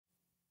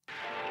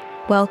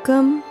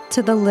Welcome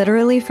to the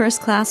Literally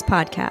First Class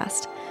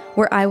podcast,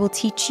 where I will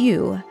teach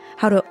you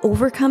how to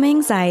overcome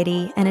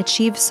anxiety and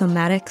achieve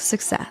somatic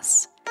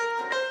success.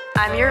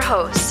 I'm your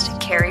host,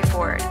 Keri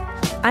Ford.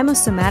 I'm a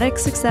somatic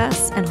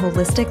success and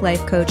holistic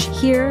life coach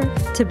here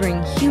to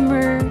bring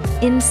humor,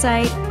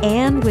 insight,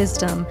 and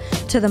wisdom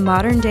to the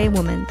modern day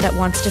woman that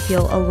wants to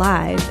feel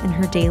alive in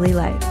her daily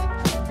life.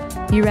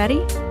 You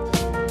ready?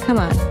 Come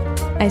on,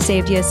 I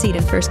saved you a seat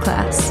in first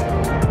class.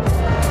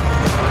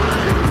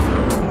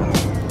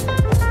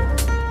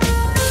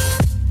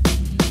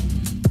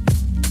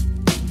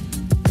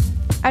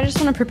 I just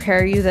want to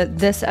prepare you that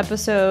this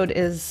episode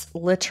is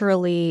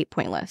literally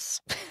pointless.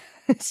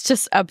 It's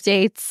just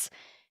updates,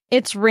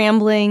 it's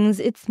ramblings,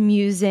 it's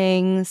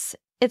musings,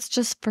 it's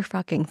just for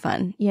fucking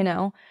fun, you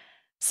know?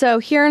 So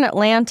here in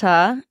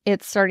Atlanta,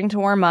 it's starting to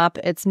warm up.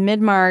 It's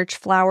mid-March,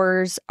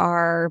 flowers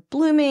are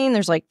blooming,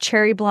 there's like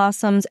cherry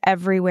blossoms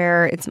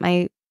everywhere. It's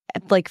my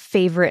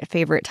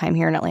favorite time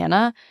here in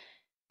Atlanta.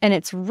 And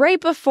it's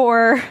right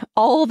before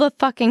all the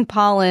fucking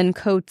pollen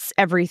coats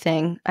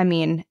everything. I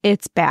mean,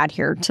 it's bad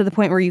here to the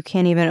point where you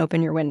can't even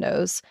open your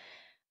windows.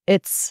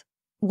 It's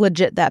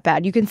legit that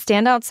bad. You can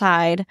stand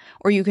outside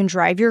or you can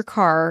drive your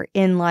car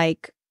in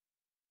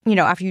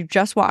after you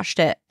just washed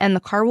it, and the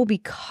car will be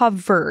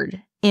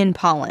covered in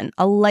pollen,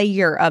 a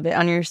layer of it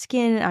on your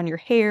skin, on your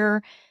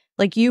hair.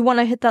 Like you want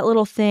to hit that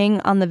little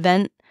thing on the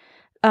vent,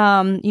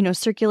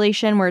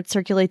 circulation where it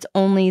circulates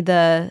only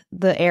the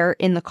air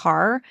in the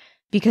car,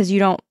 because you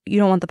don't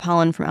want the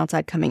pollen from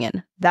outside coming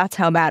in. That's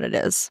how bad it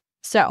is.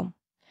 So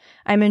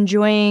I'm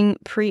enjoying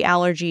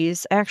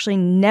pre-allergies. I actually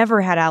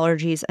never had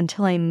allergies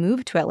until I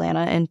moved to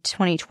Atlanta in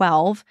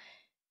 2012.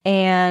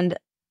 And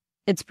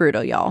it's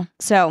brutal, y'all.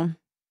 So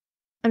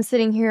I'm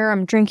sitting here,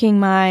 I'm drinking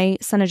my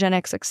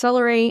Senegenics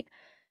Accelerate.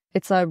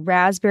 It's a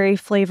raspberry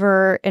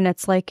flavor, and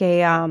it's like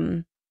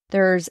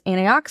there's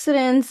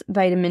antioxidants,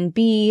 vitamin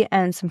B,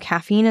 and some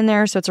caffeine in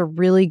there. So it's a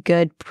really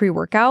good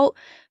pre-workout,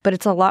 but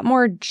it's a lot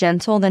more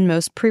gentle than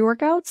most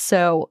pre-workouts.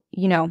 So,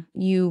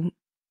 you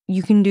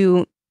can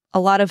do a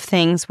lot of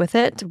things with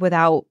it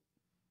without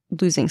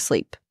losing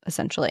sleep,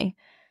 essentially.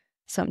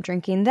 So I'm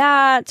drinking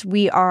that.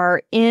 We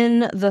are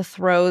in the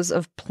throes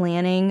of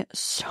planning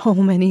so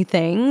many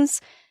things.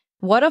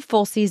 What a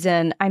full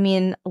season. I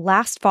mean,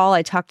 last fall,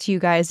 I talked to you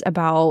guys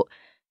about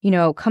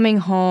coming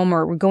home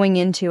or going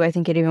into, I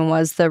think it even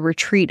was the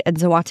retreat at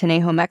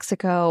Zihuatanejo,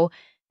 Mexico.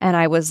 And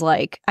I was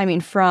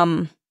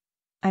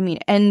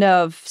end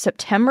of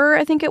September,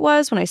 I think it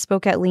was, when I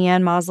spoke at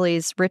Leanne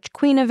Mosley's Rich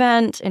Queen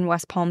event in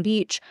West Palm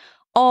Beach,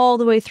 all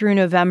the way through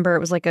November. It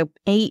was like a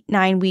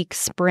 8-9 week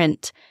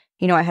sprint.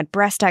 I had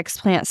breast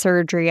explant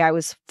surgery. I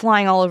was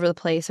flying all over the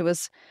place. It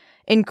was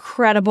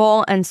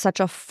incredible and such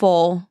a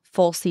full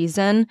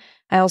season.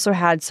 I also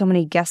had so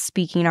many guest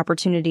speaking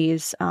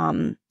opportunities,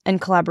 and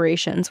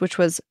collaborations, which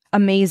was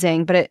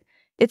amazing, but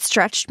it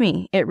stretched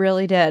me. It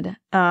really did.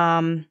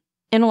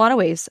 In a lot of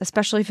ways,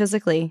 especially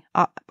physically,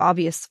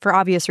 for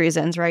obvious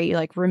reasons, right?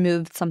 You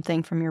removed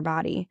something from your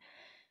body.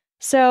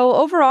 So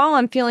overall,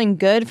 I'm feeling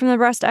good from the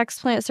breast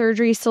explant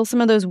surgery. Still some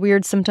of those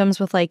weird symptoms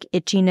with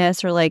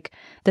itchiness or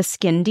the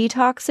skin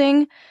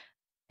detoxing.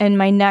 And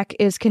my neck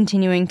is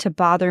continuing to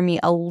bother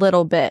me a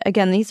little bit.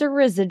 Again, these are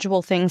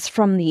residual things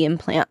from the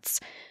implants.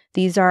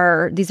 These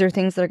are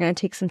things that are going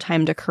to take some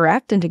time to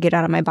correct and to get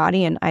out of my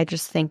body. And I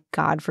just thank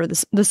God for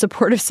the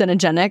support of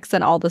Senegenics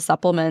and all the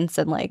supplements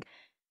and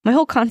my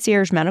whole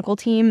concierge medical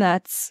team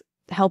that's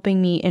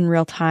helping me in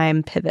real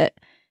time pivot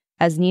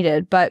as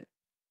needed. But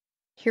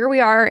here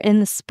we are in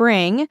the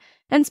spring,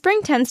 and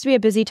spring tends to be a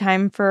busy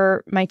time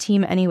for my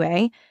team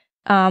anyway.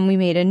 We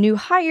made a new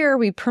hire.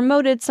 We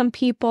promoted some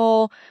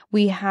people.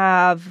 We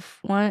have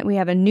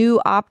a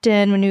new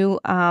opt-in, a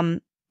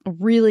new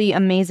really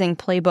amazing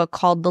playbook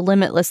called the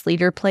Limitless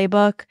Leader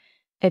Playbook.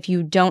 If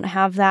you don't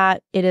have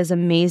that, it is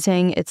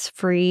amazing. It's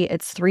free.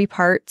 It's 3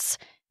 parts.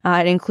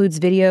 It includes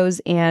videos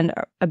and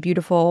a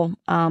beautiful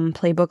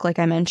playbook, like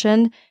I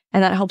mentioned,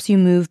 and that helps you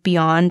move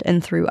beyond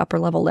and through upper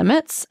level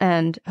limits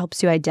and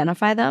helps you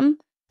identify them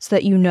so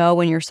that you know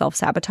when you're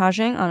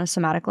self-sabotaging on a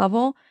somatic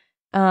level.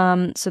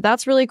 So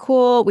that's really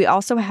cool. We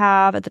also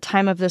have, at the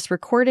time of this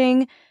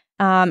recording,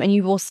 and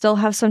you will still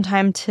have some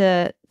time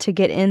to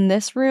get in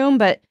this room,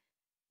 but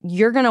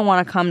you're going to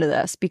want to come to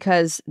this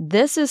because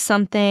this is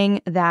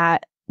something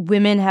that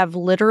women have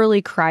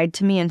literally cried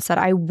to me and said,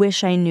 I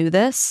wish I knew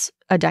this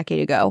a decade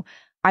ago.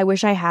 I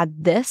wish I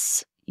had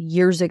this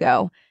years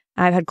ago.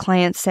 I've had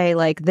clients say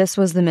this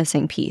was the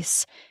missing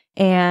piece.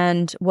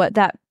 And what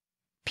that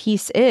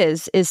piece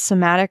is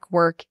somatic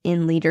work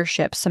in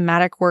leadership,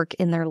 somatic work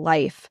in their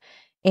life.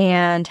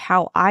 And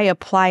how I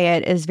apply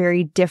it is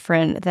very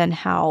different than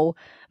how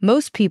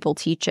most people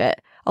teach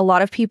it. A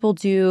lot of people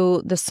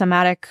do the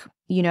somatic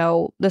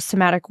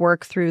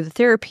work through the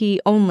therapy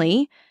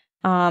only.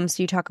 So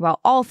you talk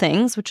about all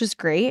things, which is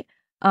great,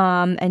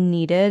 and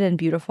needed and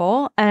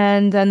beautiful.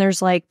 And then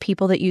there's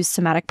people that use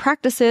somatic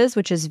practices,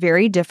 which is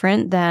very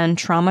different than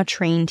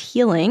trauma-trained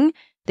healing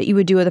that you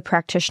would do with a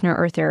practitioner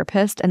or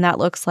therapist. And that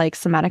looks like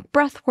somatic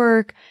breath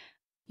work,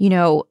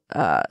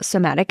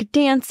 somatic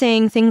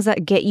dancing, things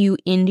that get you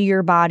into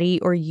your body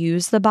or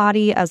use the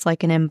body as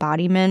like an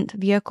embodiment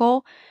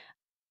vehicle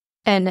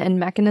and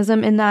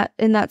mechanism in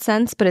that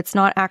sense, but it's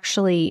not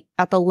actually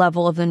at the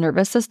level of the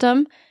nervous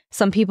system.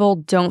 Some people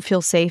don't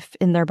feel safe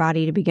in their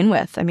body to begin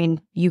with. I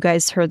mean, you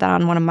guys heard that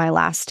on one of my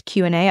last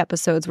Q&A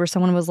episodes where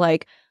someone was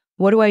like,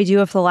 what do I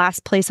do if the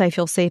last place I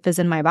feel safe is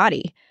in my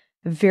body?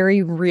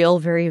 Very real,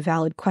 very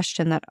valid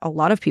question that a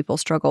lot of people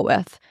struggle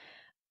with.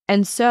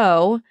 And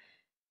so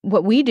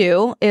what we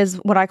do is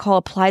what I call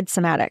applied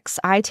somatics.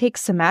 I take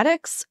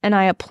somatics and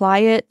I apply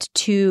it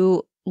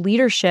to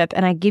leadership,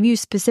 and I give you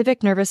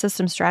specific nervous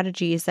system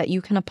strategies that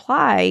you can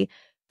apply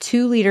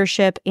to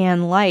leadership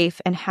and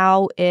life and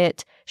how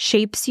it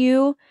shapes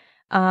you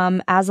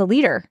as a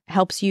leader,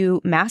 helps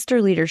you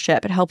master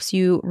leadership. It helps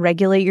you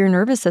regulate your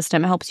nervous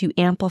system. It helps you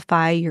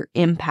amplify your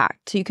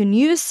impact. So you can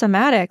use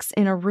somatics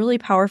in a really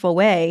powerful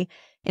way,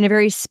 in a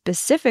very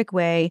specific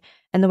way.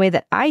 And the way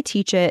that I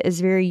teach it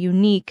is very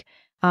unique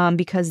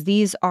because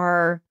there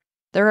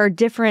are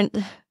different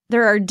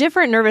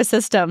nervous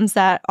systems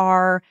that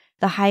are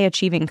the high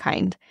achieving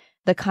kind,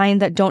 the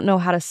kind that don't know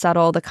how to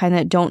settle, the kind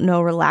that don't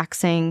know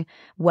relaxing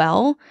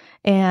well.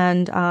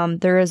 And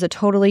there is a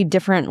totally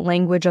different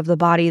language of the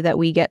body that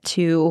we get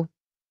to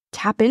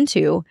tap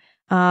into,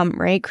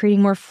 right?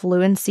 Creating more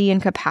fluency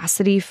and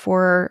capacity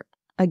for,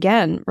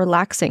 again,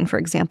 relaxing, for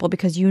example,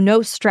 because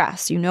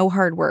stress,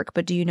 hard work,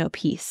 but do you know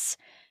peace?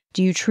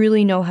 Do you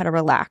truly know how to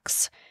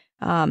relax?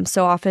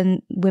 So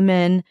often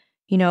women,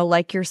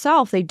 like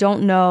yourself, they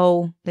don't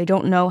know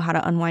how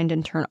to unwind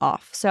and turn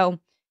off. So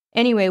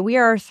anyway, we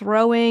are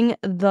throwing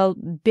the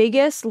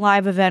biggest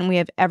live event we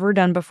have ever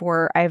done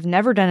before. I've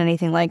never done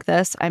anything like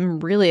this. I'm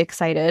really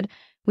excited.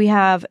 We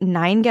have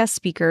 9 guest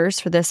speakers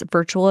for this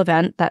virtual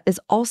event that is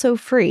also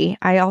free.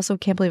 I also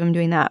can't believe I'm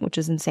doing that, which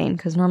is insane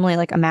because normally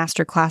like a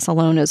master class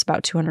alone is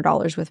about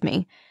 $200 with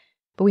me.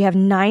 But we have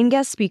 9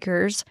 guest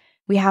speakers.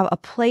 We have a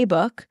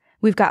playbook.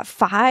 We've got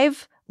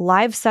 5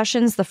 live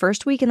sessions the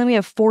first week, and then we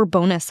have 4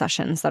 bonus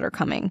sessions that are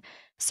coming.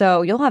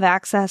 So you'll have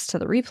access to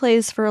the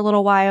replays for a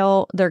little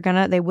while.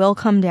 They will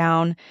come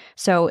down.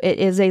 So it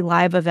is a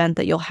live event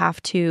that you'll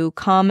have to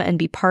come and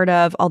be part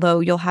of, although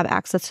you'll have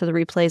access to the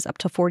replays up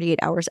to 48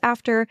 hours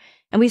after.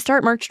 And we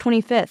start March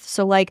 25th.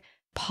 So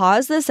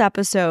pause this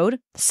episode,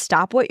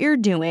 stop what you're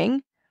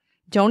doing.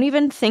 Don't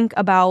even think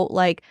about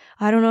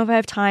I don't know if I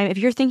have time. If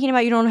you're thinking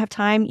about you don't have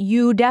time,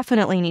 you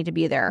definitely need to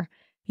be there.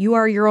 You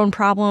are your own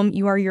problem.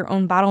 You are your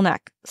own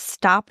bottleneck.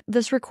 Stop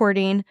this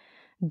recording.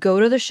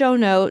 Go to the show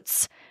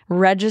notes.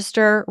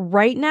 Register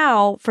right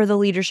now for the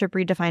Leadership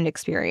Redefined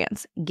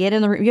Experience. Get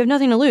in the room. You have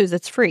nothing to lose.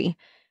 It's free.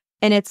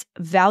 And it's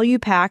value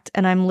packed.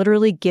 And I'm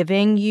literally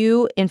giving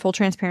you, in full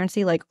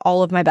transparency,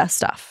 all of my best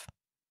stuff.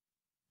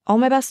 All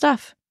my best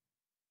stuff.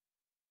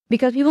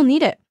 Because people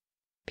need it.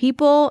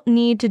 People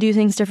need to do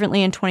things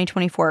differently in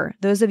 2024.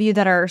 Those of you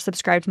that are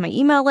subscribed to my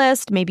email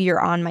list, maybe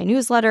you're on my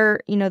newsletter,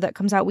 that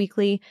comes out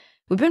weekly.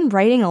 We've been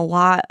writing a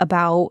lot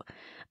about,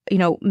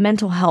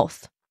 mental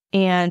health.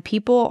 And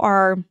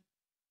people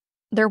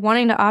they're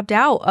wanting to opt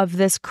out of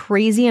this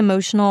crazy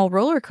emotional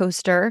roller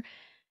coaster.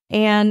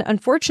 And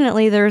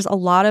unfortunately, there's a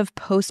lot of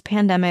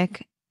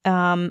post-pandemic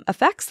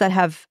effects that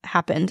have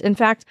happened. In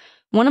fact,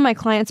 one of my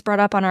clients brought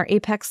up on our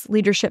Apex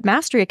Leadership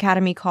Mastery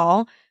Academy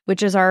call,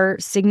 which is our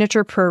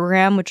signature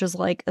program, which is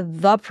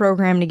the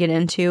program to get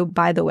into,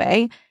 by the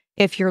way,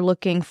 if you're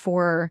looking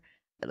for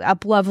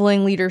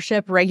up-leveling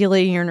leadership,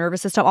 regulating your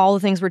nervous system, all the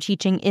things we're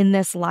teaching in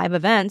this live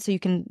event. So you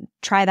can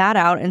try that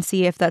out and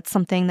see if that's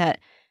something that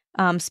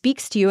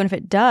speaks to you. And if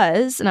it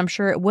does, and I'm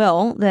sure it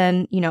will,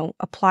 then,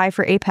 apply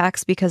for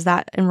Apex because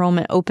that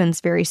enrollment opens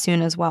very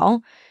soon as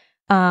well.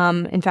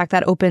 In fact,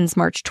 that opens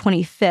March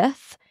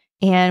 25th,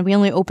 and we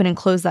only open and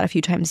close that a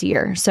few times a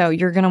year. So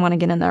you're going to want to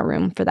get in that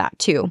room for that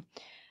too.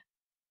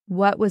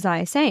 What was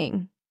I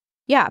saying?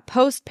 Yeah,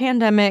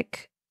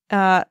 post-pandemic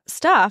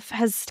stuff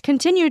has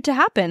continued to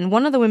happen.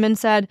 One of the women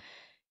said,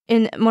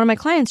 in one of my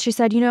clients, she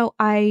said,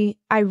 I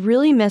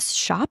really miss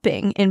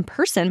shopping in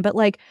person, but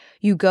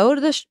you go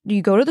to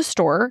the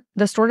store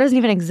doesn't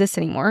even exist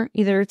anymore.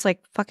 Either it's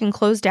fucking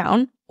closed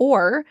down,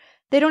 or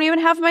they don't even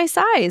have my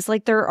size.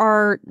 There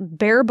are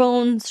bare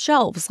bones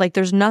shelves.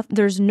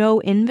 There's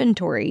no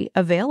inventory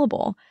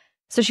available.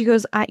 So she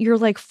goes,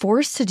 you're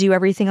forced to do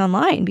everything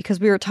online,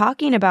 because we were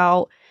talking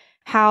about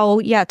how,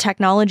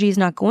 technology is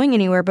not going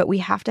anywhere, but we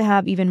have to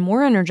have even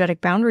more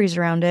energetic boundaries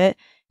around it.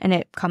 And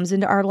it comes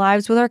into our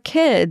lives with our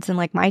kids. And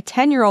my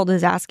 10-year-old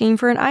is asking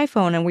for an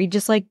iPhone, and we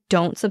just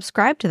don't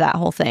subscribe to that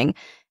whole thing.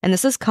 And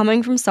this is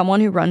coming from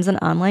someone who runs an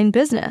online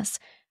business.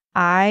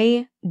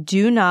 I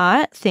do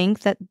not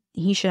think that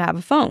he should have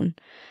a phone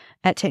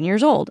at 10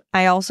 years old.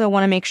 I also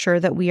want to make sure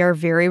that we are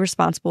very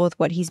responsible with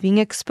what he's being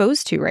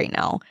exposed to right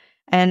now.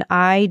 And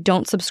I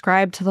don't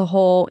subscribe to the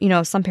whole,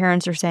 some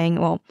parents are saying,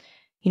 well,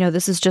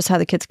 this is just how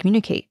the kids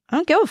communicate. I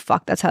don't give a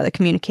fuck that's how they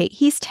communicate.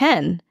 He's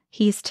 10.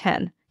 He's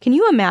 10. Can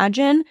you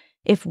imagine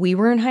if we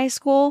were in high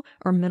school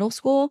or middle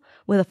school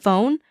with a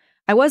phone?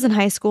 I was in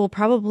high school,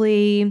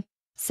 probably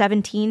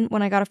 17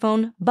 when I got a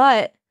phone,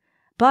 but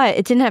But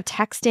it didn't have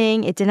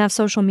texting. It didn't have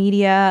social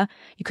media.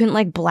 You couldn't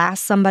like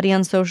blast somebody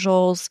on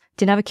socials.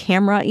 Didn't have a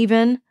camera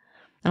even.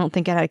 I don't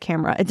think it had a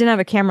camera. It didn't have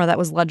a camera that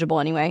was legible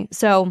anyway.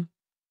 So,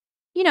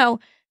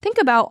 think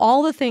about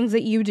all the things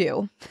that you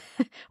do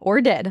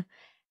or did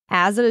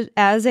as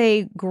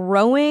a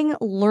growing,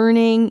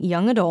 learning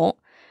young adult.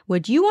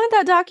 Would you want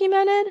that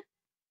documented?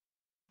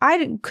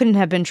 I couldn't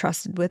have been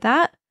trusted with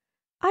that.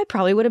 I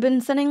probably would have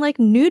been sending like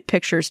nude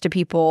pictures to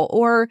people,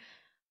 or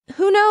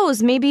who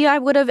knows, maybe I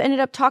would have ended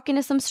up talking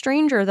to some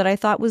stranger that I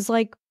thought was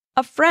like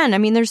a friend. I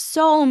mean, there's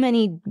so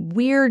many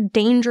weird,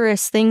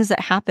 dangerous things that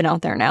happen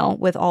out there now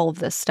with all of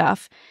this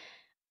stuff.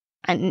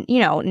 And,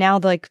 now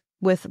like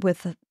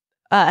with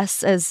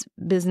us as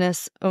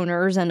business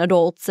owners and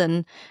adults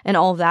and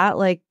all of that,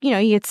 like, you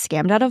get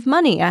scammed out of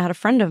money. I had a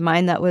friend of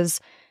mine that was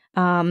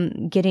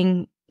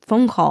getting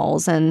phone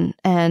calls and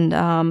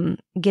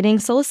getting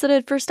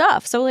solicited for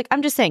stuff. So like,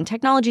 I'm just saying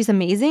technology is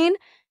amazing.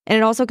 And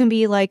it also can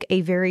be like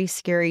a very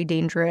scary,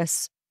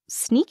 dangerous,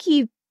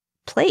 sneaky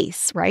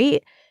place,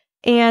 right?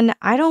 And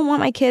I don't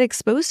want my kid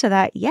exposed to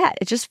that yet.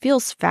 It just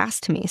feels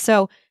fast to me.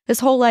 So this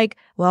whole like,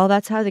 well,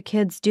 that's how the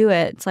kids do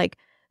it. It's like,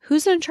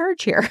 who's in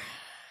charge here?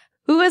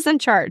 Who is in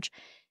charge?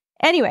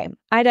 Anyway,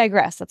 I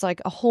digress. That's like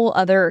a whole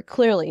other,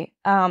 clearly,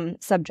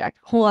 subject,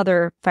 whole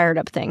other fired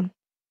up thing.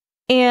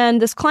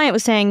 And this client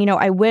was saying,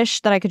 I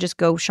wish that I could just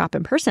go shop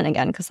in person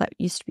again because that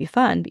used to be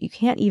fun, but you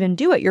can't even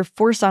do it. You're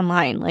forced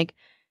online. Like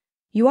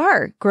you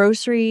are.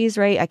 Groceries,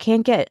 right? I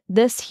can't get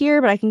this here,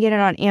 but I can get it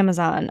on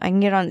Amazon. I can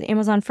get it on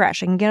Amazon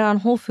Fresh. I can get it on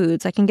Whole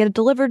Foods. I can get it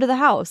delivered to the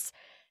house.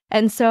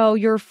 And so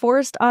you're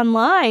forced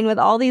online with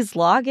all these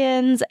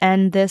logins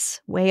and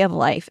this way of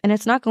life, and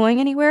it's not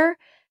going anywhere.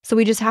 So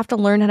we just have to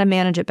learn how to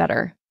manage it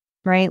better,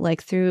 right?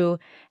 Like through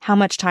how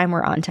much time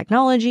we're on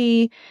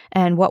technology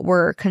and what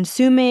we're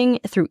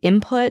consuming through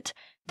input,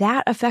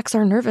 that affects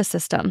our nervous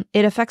system.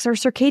 It affects our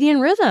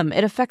circadian rhythm.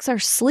 It affects our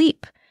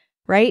sleep,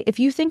 right? If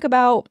you think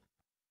about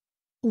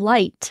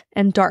light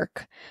and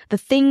dark, the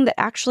thing that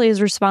actually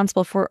is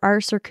responsible for our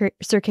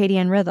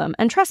circadian rhythm.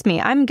 And trust me,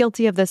 I'm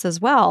guilty of this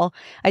as well.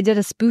 I did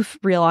a spoof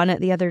reel on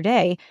it the other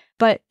day.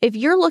 But if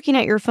you're looking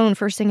at your phone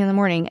first thing in the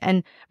morning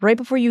and right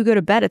before you go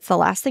to bed, it's the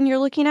last thing you're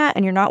looking at,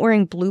 and you're not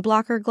wearing blue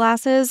blocker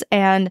glasses,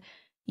 and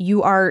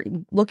you are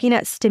looking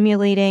at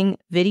stimulating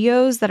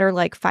videos that are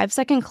like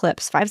 5-second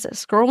clips,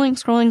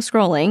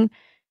 scrolling,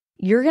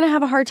 you're going to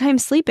have a hard time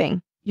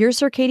sleeping. Your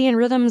circadian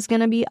rhythm is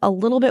going to be a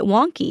little bit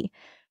wonky.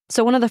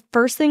 So one of the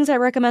first things I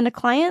recommend to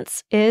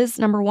clients is,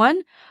 number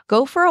 1,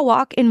 go for a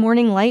walk in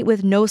morning light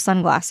with no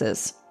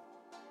sunglasses.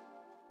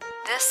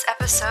 This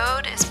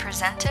episode is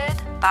presented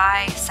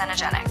by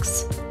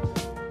Cenegenics.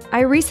 I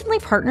recently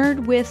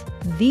partnered with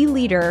the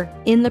leader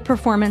in the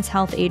performance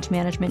health age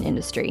management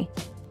industry,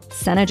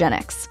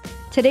 Cenegenics.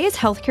 Today's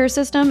healthcare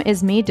system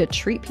is made to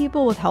treat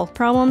people with health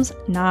problems,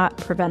 not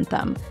prevent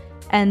them.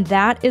 And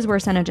that is where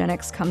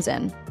Cenegenics comes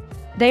in.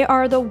 They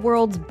are the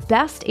world's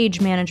best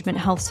age management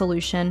health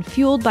solution,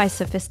 fueled by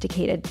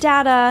sophisticated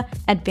data,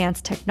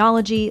 advanced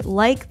technology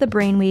like the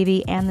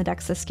Brainwavy and the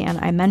DEXA scan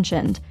I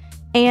mentioned,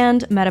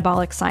 and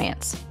metabolic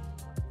science.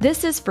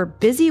 This is for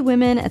busy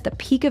women at the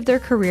peak of their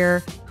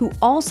career who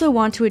also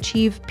want to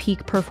achieve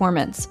peak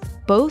performance,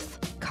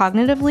 both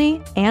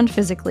cognitively and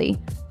physically,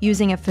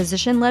 using a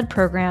physician-led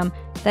program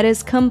that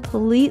is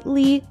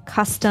completely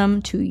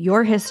custom to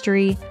your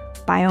history,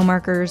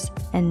 biomarkers,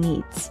 and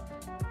needs.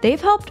 They've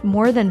helped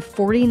more than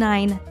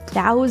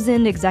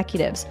 49,000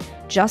 executives,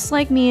 just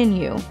like me and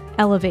you,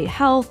 elevate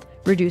health,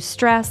 reduce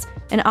stress,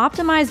 and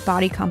optimize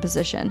body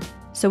composition.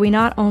 So we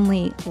not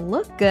only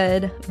look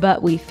good,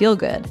 but we feel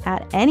good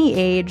at any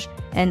age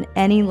and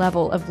any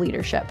level of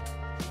leadership.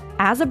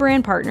 As a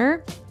brand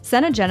partner,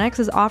 Cenegenics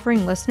is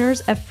offering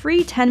listeners a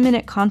free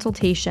 10-minute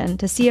consultation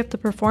to see if the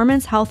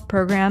Performance Health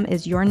program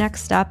is your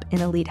next step in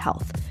elite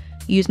health.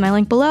 Use my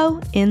link below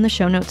in the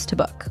show notes to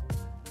book.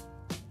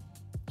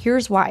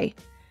 Here's why.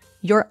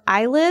 Your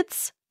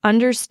eyelids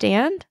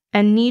understand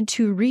and need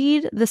to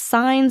read the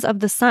signs of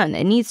the sun.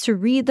 It needs to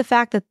read the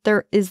fact that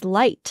there is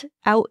light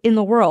out in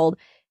the world,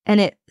 and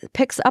it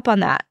picks up on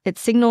that. It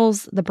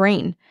signals the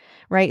brain,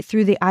 right,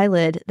 through the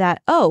eyelid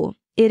that, oh,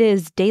 it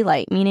is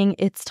daylight, meaning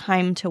it's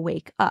time to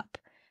wake up.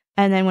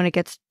 And then when it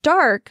gets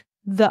dark,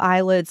 the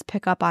eyelids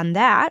pick up on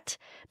that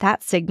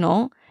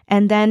signal,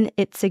 and then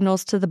it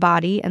signals to the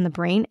body and the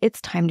brain, it's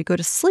time to go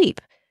to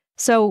sleep.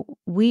 So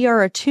we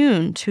are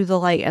attuned to the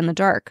light and the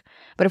dark.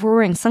 But if we're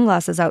wearing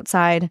sunglasses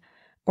outside,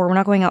 or we're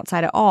not going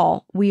outside at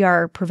all, we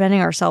are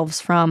preventing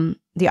ourselves from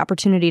the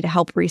opportunity to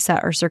help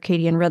reset our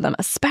circadian rhythm,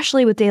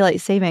 especially with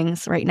daylight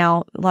savings right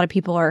now. A lot of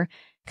people are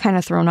kind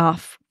of thrown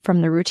off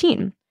from the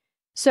routine.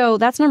 So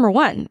that's number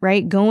 1,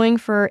 right? Going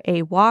for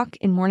a walk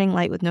in morning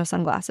light with no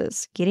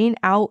sunglasses, getting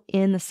out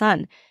in the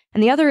sun.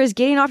 And the other is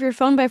getting off your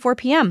phone by 4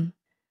 p.m.,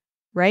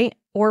 right?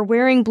 Or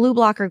wearing blue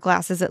blocker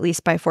glasses at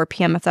least by 4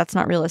 p.m. if that's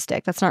not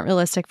realistic. That's not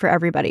realistic for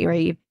everybody,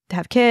 right? You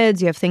have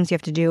kids, you have things you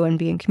have to do and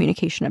be in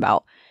communication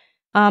about.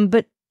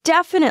 But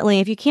definitely,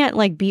 if you can't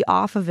like be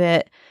off of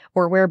it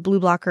or wear blue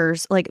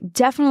blockers, like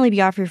definitely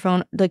be off your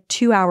phone like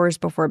 2 hours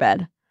before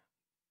bed.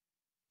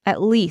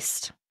 at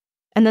least.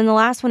 And then the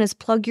last one is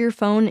plug your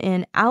phone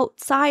in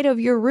outside of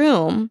your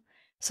room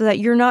so that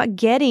you're not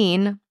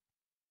getting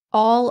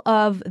all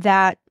of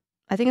that.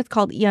 I think it's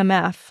called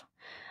EMF.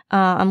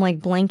 I'm like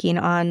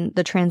blanking on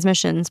the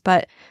transmissions,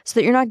 but so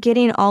that you're not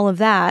getting all of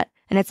that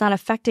and it's not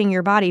affecting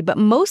your body, but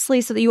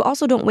mostly so that you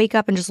also don't wake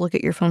up and just look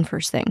at your phone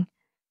first thing.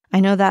 I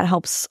know that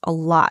helps a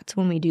lot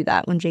when we do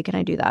that, when Jake and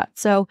I do that.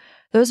 So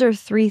those are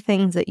 3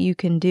 things that you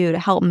can do to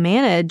help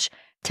manage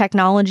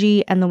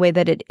technology and the way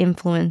that it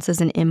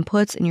influences and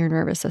inputs in your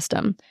nervous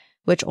system,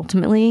 which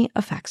ultimately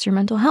affects your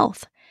mental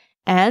health.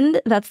 And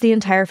that's the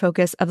entire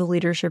focus of the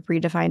Leadership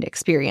Redefined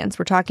Experience.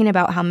 We're talking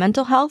about how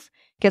mental health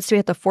gets to be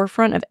at the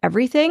forefront of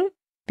everything,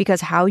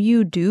 because how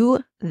you do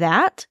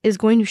that is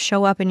going to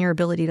show up in your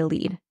ability to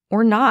lead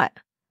or not,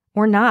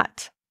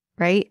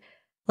 right?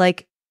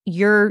 Like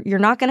you're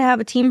not going to have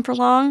a team for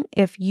long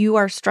if you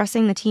are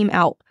stressing the team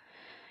out.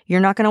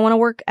 You're not going to want to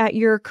work at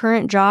your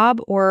current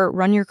job or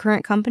run your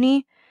current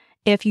company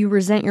if you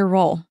resent your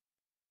role.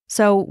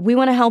 So we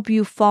want to help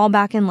you fall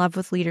back in love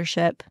with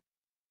leadership.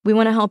 We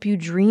want to help you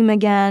dream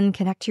again,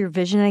 connect to your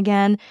vision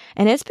again.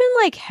 And it's been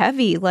like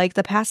heavy, like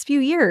the past few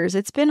years.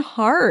 It's been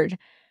hard.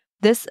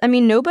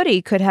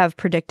 Nobody could have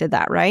predicted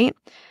that, right?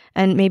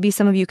 And maybe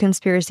some of you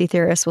conspiracy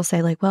theorists will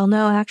say like, well,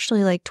 no,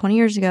 actually like 20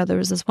 years ago, there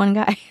was this one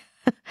guy.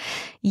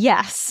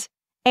 Yes.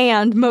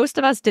 And most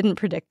of us didn't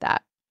predict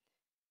that.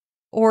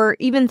 Or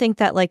even think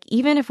that like,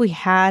 even if we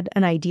had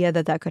an idea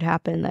that that could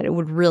happen, that it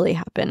would really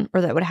happen,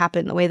 or that would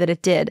happen the way that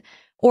it did,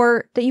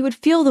 or that you would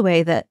feel the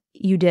way that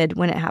you did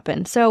when it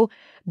happened. So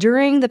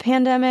during the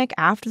pandemic,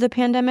 after the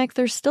pandemic,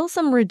 there's still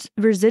some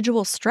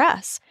residual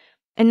stress.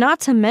 And not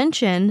to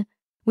mention,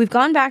 we've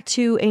gone back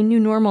to a new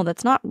normal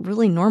that's not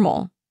really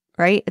normal,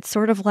 right? It's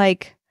sort of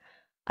like,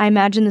 I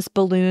imagine this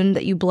balloon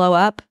that you blow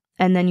up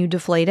and then you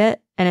deflate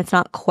it, and it's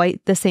not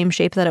quite the same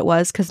shape that it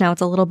was because now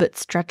it's a little bit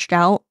stretched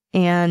out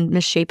and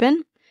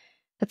misshapen.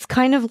 That's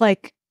kind of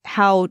like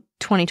how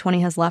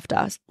 2020 has left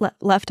us.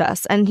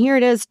 And here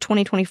it is,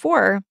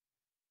 2024,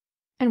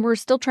 and we're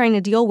still trying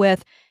to deal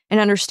with and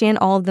understand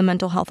all of the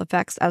mental health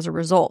effects as a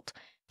result.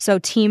 So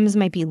teams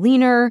might be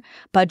leaner,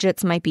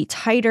 budgets might be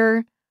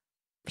tighter,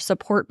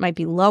 support might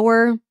be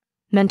lower,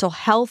 mental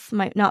health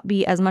might not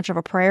be as much of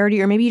a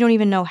priority, or maybe you don't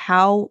even know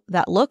how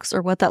that looks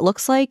or what that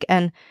looks like.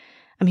 And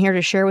I'm here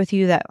to share with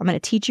you that I'm going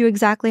to teach you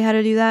exactly how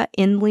to do that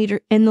in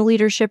the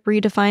Leadership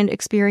Redefined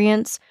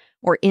Experience,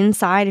 or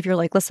inside if you're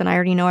like, listen, I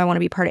already know I want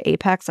to be part of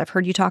Apex. I've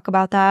heard you talk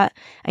about that.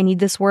 I need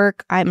this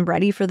work. I'm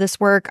ready for this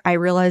work. I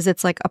realize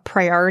it's like a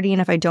priority,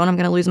 and if I don't, I'm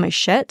going to lose my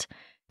shit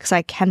because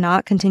I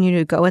cannot continue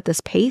to go at this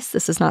pace.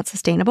 This is not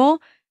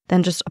sustainable.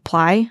 Then just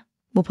apply.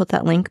 We'll put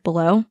that link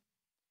below.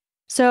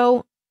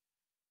 So,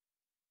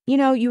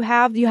 you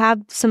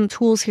have some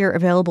tools here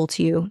available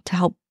to you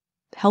to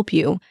help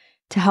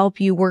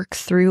you work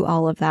through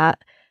all of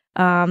that.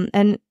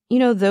 And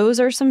those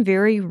are some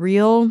very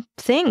real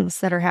things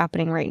that are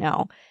happening right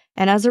now.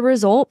 And as a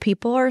result,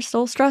 people are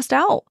still stressed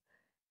out.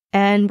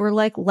 And we're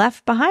like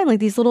left behind, like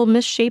these little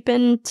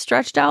misshapen,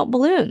 stretched out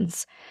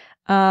balloons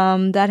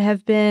that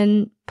have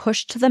been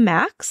pushed to the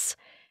max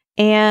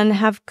and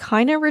have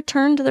kind of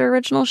returned to their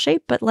original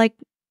shape, but like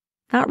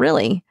not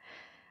really.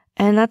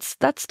 And that's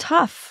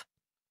tough.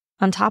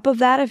 On top of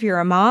that, if you're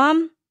a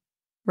mom,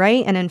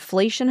 right, and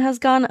inflation has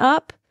gone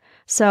up,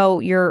 so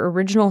your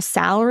original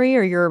salary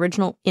or your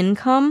original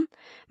income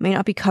may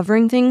not be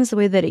covering things the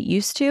way that it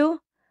used to,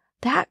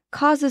 that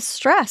causes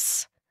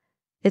stress.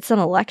 It's an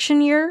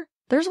election year.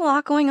 There's a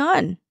lot going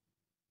on,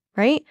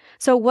 right?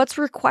 So what's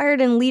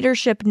required in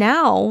leadership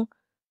now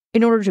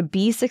in order to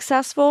be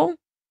successful,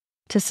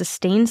 to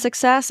sustain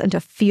success, and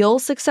to feel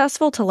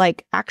successful, to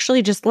like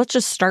actually let's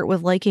just start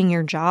with liking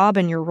your job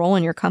and your role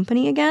in your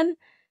company again,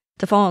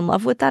 to fall in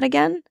love with that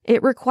again?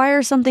 It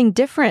requires something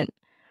different.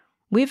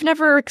 We've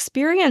never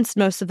experienced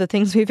most of the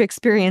things we've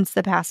experienced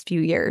the past few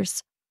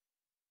years.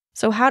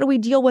 So how do we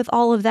deal with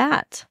all of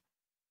that?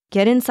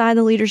 Get inside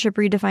the Leadership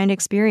Redefined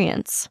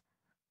Experience.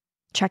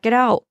 Check it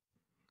out.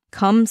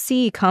 Come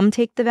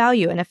take the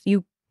value. And if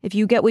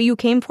you get what you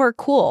came for,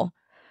 cool.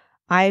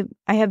 I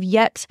have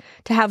yet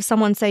to have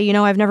someone say,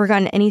 I've never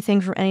gotten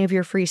anything from any of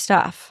your free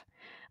stuff.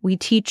 We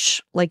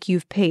teach like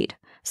you've paid.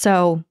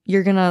 So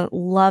you're going to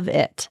love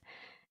it.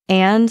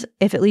 And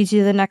if it leads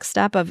you to the next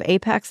step of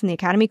Apex and the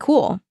Academy,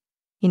 cool.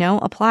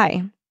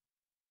 Apply.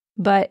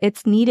 But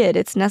it's needed.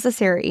 It's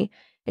necessary.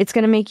 It's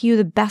going to make you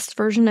the best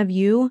version of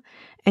you.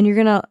 And you're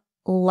going to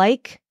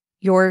like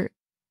your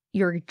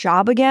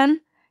job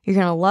again. You're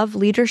going to love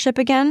leadership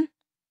again.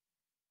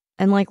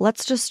 And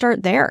let's just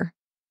start there.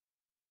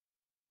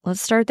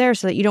 Let's start there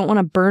so that you don't want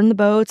to burn the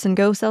boats and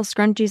go sell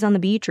scrunchies on the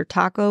beach or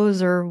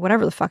tacos or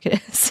whatever the fuck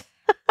it is.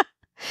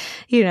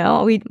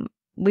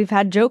 We've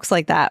had jokes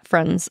like that,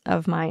 friends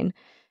of mine.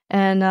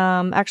 And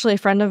actually a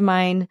friend of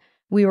mine,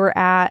 we were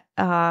at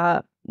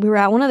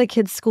one of the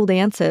kids' school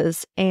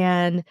dances,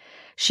 and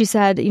she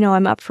said,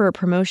 I'm up for a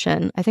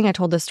promotion. I think I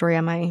told this story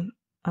on my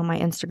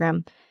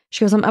Instagram.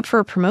 She goes, I'm up for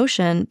a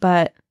promotion,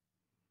 but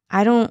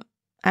I don't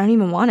I don't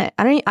even want it.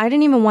 I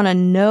didn't even want to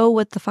know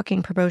what the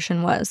fucking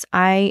promotion was.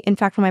 In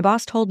fact, when my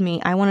boss told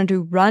me, I wanted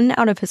to run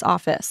out of his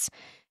office.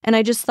 And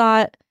I just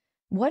thought,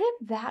 what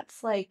if that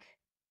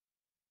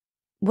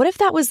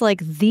was like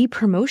the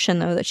promotion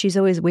though that she's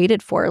always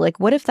waited for? Like,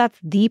 what if that's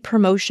the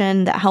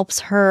promotion that helps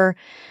her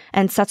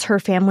and sets her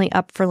family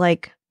up for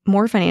like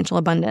more financial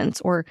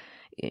abundance, or,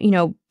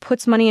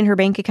 puts money in her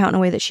bank account in a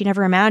way that she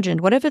never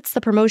imagined? What if it's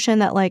the promotion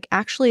that like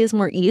actually is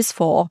more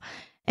easeful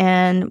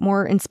and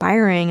more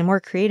inspiring and more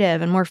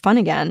creative and more fun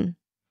again?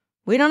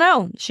 We don't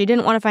know. She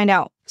didn't want to find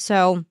out.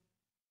 So,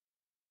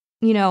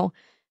 we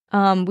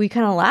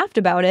kind of laughed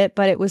about it,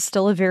 but it was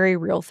still a very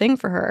real thing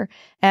for her.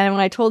 And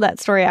when I told that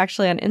story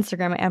actually on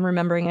Instagram, I am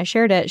remembering I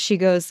shared it. She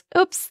goes,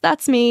 "Oops,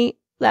 that's me.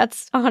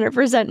 That's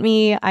 100%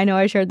 me. I know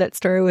I shared that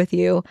story with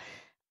you."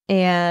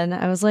 And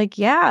I was like,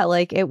 yeah,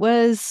 like it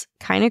was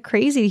kind of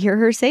crazy to hear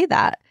her say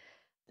that.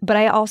 But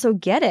I also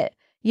get it,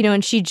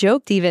 and she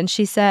joked even.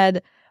 She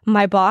said,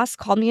 my boss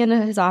called me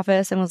into his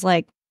office and was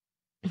like,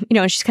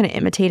 and she's kind of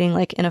imitating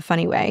like in a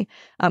funny way.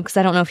 Because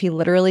I don't know if he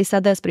literally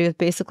said this, but he was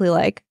basically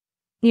like,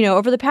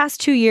 over the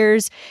past 2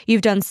 years,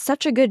 you've done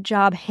such a good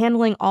job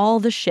handling all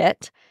the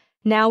shit.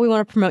 Now we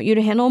want to promote you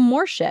to handle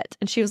more shit.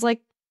 And she was like,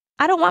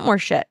 I don't want more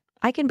shit.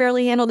 I can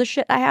barely handle the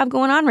shit I have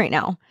going on right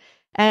now.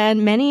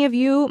 And many of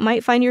you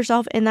might find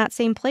yourself in that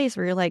same place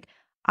where you're like,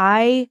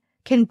 I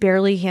can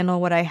barely handle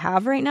what I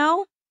have right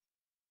now,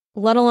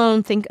 let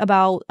alone think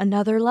about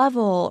another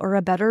level or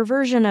a better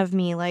version of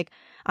me. Like,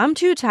 I'm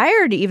too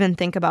tired to even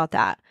think about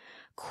that.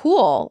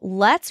 Cool.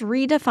 Let's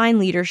redefine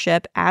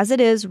leadership as it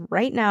is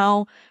right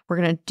now. We're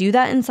going to do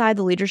that inside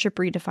the Leadership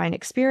Redefined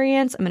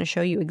Experience. I'm going to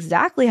show you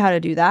exactly how to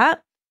do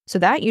that so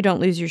that you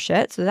don't lose your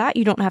shit, so that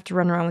you don't have to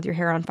run around with your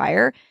hair on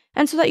fire,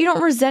 and so that you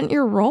don't resent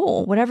your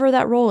role, whatever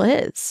that role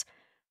is.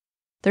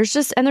 There's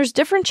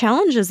different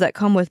challenges that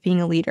come with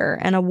being a leader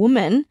and a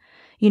woman,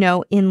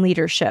 in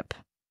leadership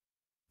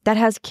that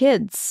has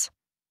kids.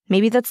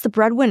 Maybe that's the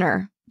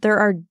breadwinner. There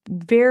are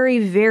very,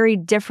 very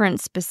different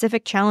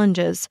specific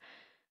challenges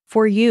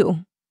for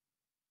you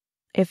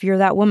if you're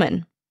that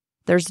woman.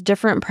 There's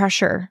different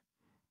pressure.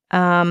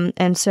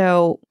 And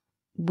so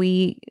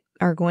we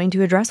are going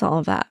to address all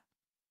of that.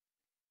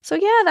 So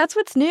yeah, that's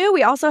what's new.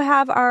 We also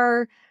have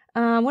our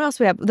what else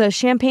we have? The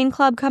Champagne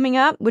Club coming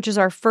up, which is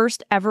our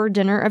first ever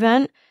dinner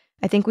event.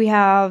 I think we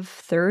have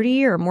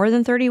 30 or more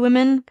than 30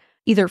 women.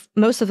 Either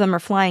most of them are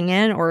flying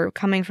in or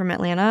coming from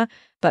Atlanta,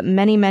 but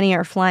many, many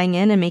are flying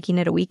in and making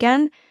it a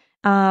weekend,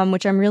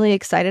 which I'm really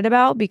excited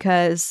about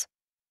because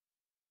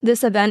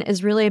this event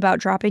is really about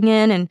dropping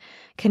in and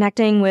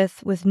connecting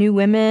with new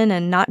women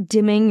and not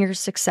dimming your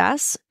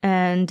success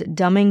and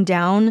dumbing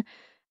down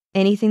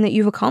anything that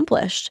you've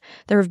accomplished.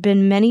 There have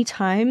been many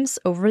times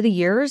over the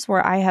years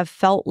where I have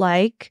felt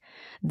like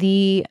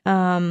the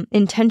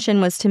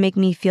intention was to make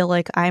me feel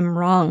like I'm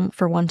wrong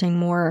for wanting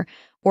more,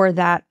 or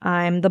that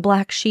I'm the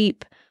black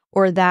sheep,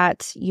 or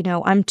that,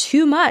 I'm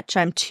too much,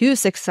 I'm too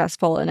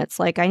successful. And it's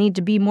like, I need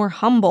to be more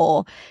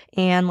humble.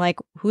 And like,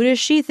 who does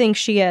she think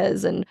she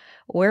is? And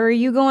where are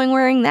you going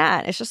wearing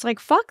that? It's just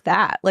like, fuck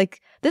that. Like,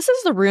 this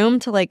is the room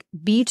to like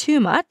be too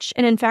much.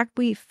 And in fact,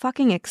 we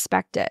fucking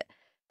expect it.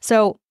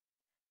 So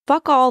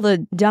fuck all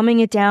the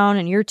dumbing it down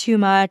and you're too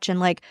much and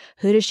like,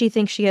 who does she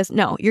think she is?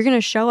 No, you're going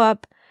to show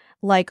up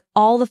like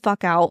all the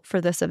fuck out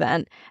for this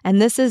event.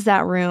 And this is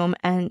that room,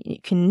 and you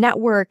can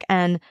network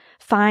and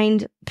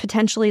find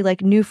potentially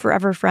like new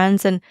forever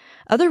friends and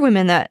other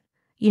women that,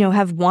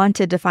 have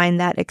wanted to find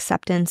that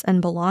acceptance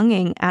and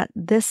belonging at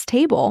this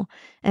table.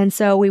 And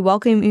so we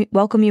welcome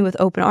you with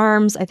open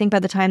arms. I think by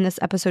the time this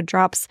episode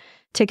drops,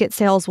 ticket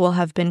sales will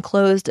have been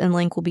closed and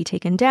link will be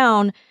taken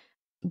down.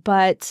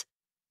 But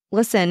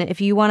listen,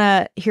 if you want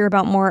to hear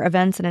about more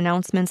events and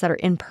announcements that are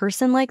in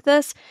person like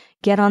this,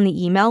 get on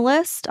the email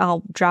list.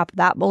 I'll drop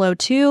that below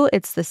too.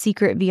 It's the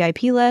secret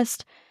VIP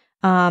list,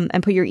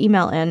 and put your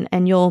email in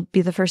and you'll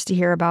be the first to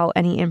hear about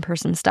any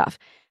in-person stuff.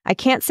 I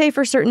can't say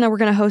for certain that we're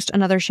going to host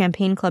another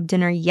Champagne Club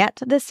dinner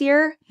yet this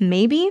year.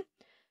 Maybe.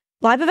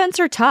 Live events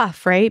are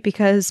tough, right?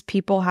 Because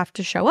people have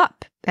to show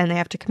up and they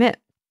have to commit.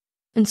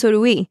 And so do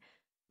we.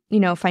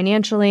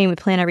 Financially, we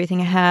plan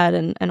everything ahead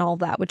and all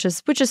that, which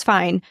is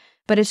fine.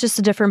 But it's just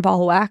a different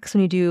ball of wax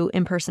when you do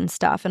in-person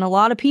stuff. And a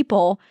lot of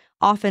people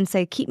often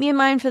say, keep me in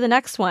mind for the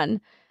next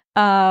one.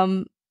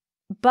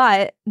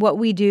 But what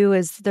we do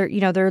is they're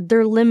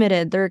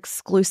limited, they're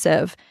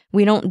exclusive.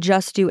 We don't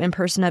just do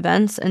in-person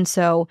events. And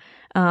so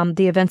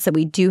the events that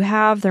we do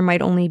have, there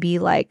might only be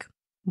like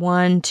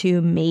 1,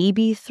 2,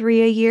 maybe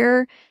 3 a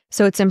year.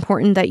 So it's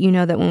important that you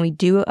know that when we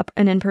do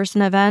an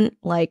in-person event,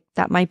 like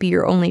that might be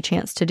your only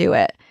chance to do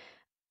it.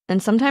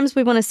 And sometimes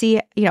we want to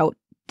see,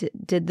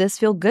 did this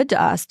feel good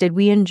to us? Did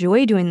we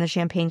enjoy doing the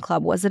Champagne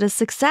Club? Was it a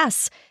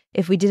success?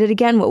 If we did it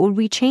again, what would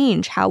we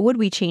change? How would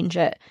we change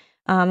it?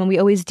 And we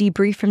always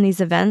debrief from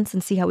these events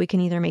and see how we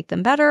can either make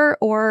them better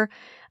or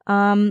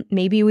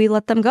maybe we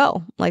let them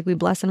go. Like we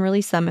bless and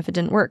release them if it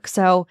didn't work.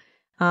 So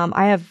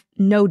I have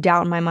no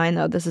doubt in my mind,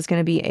 though, this is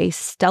going to be a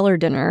stellar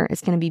dinner.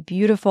 It's going to be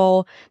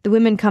beautiful. The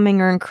women coming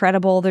are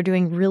incredible. They're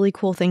doing really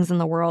cool things in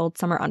the world.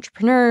 Some are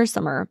entrepreneurs,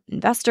 some are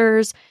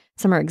investors,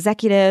 some are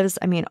executives.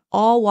 I mean,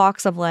 all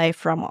walks of life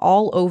from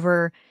all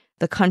over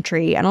the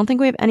country. I don't think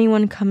we have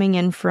anyone coming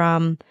in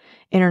from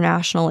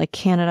international, like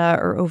Canada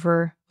or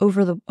over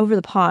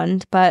the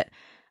pond, but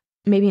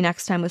maybe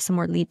next time with some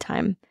more lead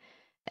time.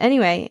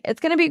 Anyway, it's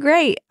going to be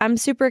great. I'm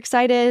super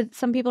excited.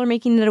 Some people are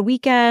making it a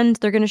weekend.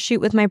 They're going to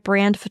shoot with my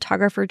brand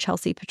photographer,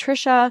 Chelsea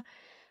Patricia.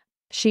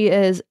 She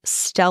is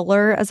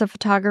stellar as a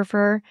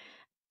photographer.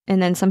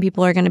 And then some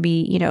people are going to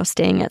be,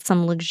 staying at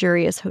some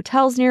luxurious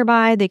hotels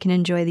nearby. They can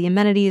enjoy the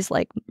amenities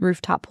like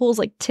rooftop pools.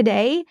 Like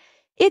today,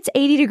 it's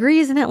 80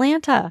 degrees in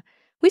Atlanta.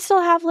 We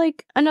still have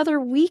like another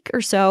week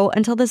or so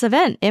until this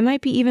event. It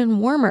might be even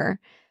warmer.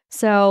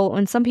 So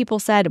when some people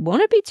said,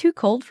 won't it be too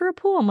cold for a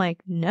pool? I'm like,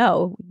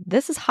 no,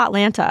 this is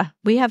Hotlanta.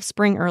 We have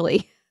spring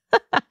early.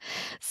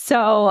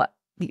 So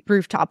the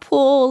rooftop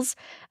pools,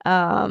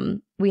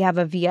 we have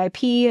a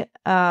VIP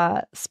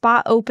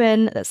spot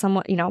open that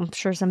someone, I'm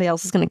sure somebody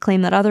else is going to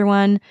claim that other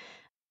one.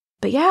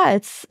 But yeah,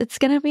 it's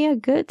going to be a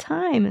good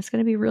time. It's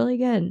going to be really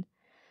good.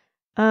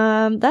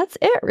 That's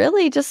it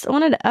really. Just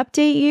wanted to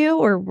update you.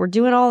 We're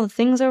doing all the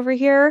things over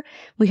here.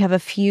 We have a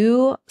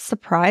few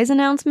surprise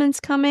announcements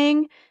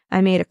coming. I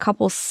made a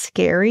couple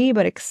scary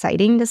but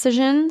exciting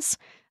decisions.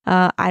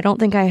 I don't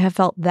think I have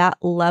felt that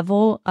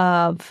level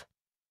of,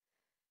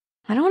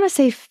 I don't want to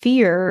say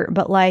fear,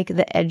 but like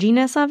the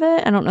edginess of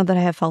it. I don't know that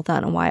I have felt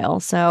that in a while.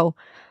 So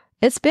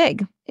it's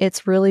big.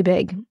 It's really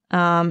big.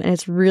 And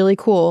it's really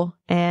cool.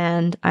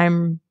 And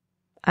I'm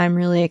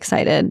really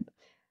excited.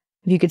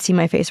 If you could see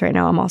my face right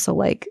now, I'm also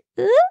like,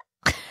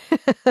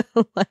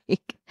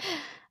 like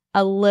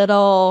a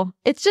little,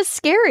 it's just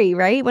scary,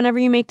 right? Whenever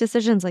you make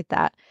decisions like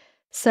that.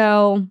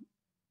 So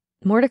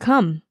more to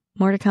come.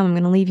 I'm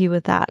going to leave you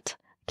with that.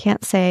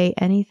 Can't say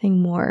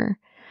anything more,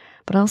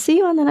 but I'll see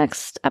you on the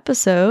next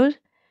episode.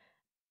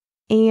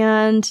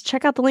 And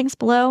check out the links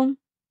below.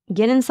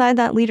 Get inside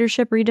that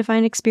Leadership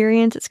Redefined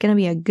experience. It's going to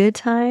be a good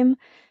time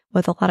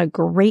with a lot of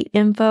great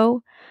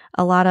info,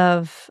 a lot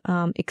of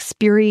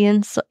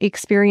experiential,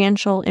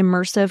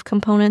 immersive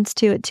components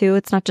to it too.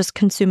 It's not just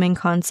consuming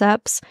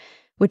concepts,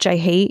 which I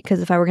hate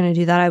because if I were going to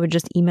do that, I would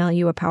just email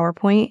you a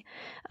PowerPoint.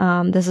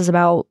 This is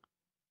about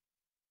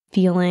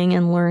feeling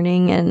and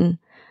learning and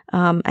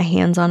a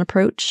hands-on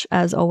approach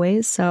as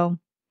always. So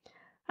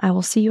I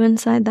will see you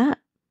inside that.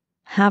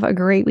 Have a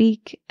great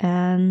week,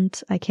 and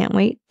I can't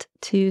wait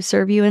to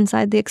serve you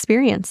inside the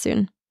experience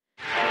soon.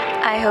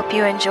 I hope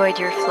you enjoyed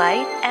your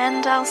flight,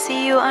 and I'll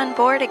see you on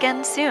board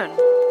again soon.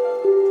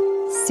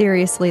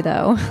 Seriously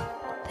though,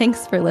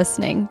 thanks for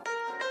listening.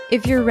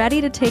 If you're ready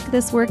to take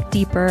this work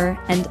deeper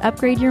and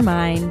upgrade your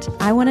mind,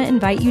 I want to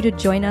invite you to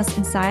join us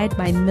inside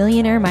my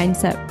Millionaire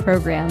Mindset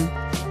program.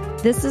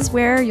 This is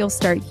where you'll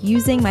start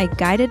using my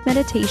guided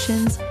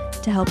meditations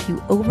to help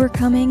you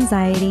overcome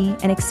anxiety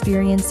and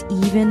experience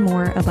even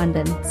more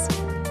abundance.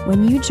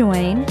 When you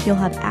join, you'll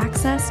have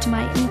access to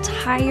my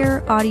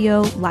entire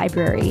audio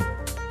library.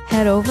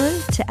 Head over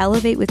to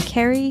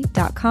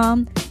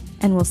elevatewithkeri.com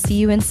and we'll see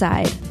you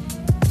inside.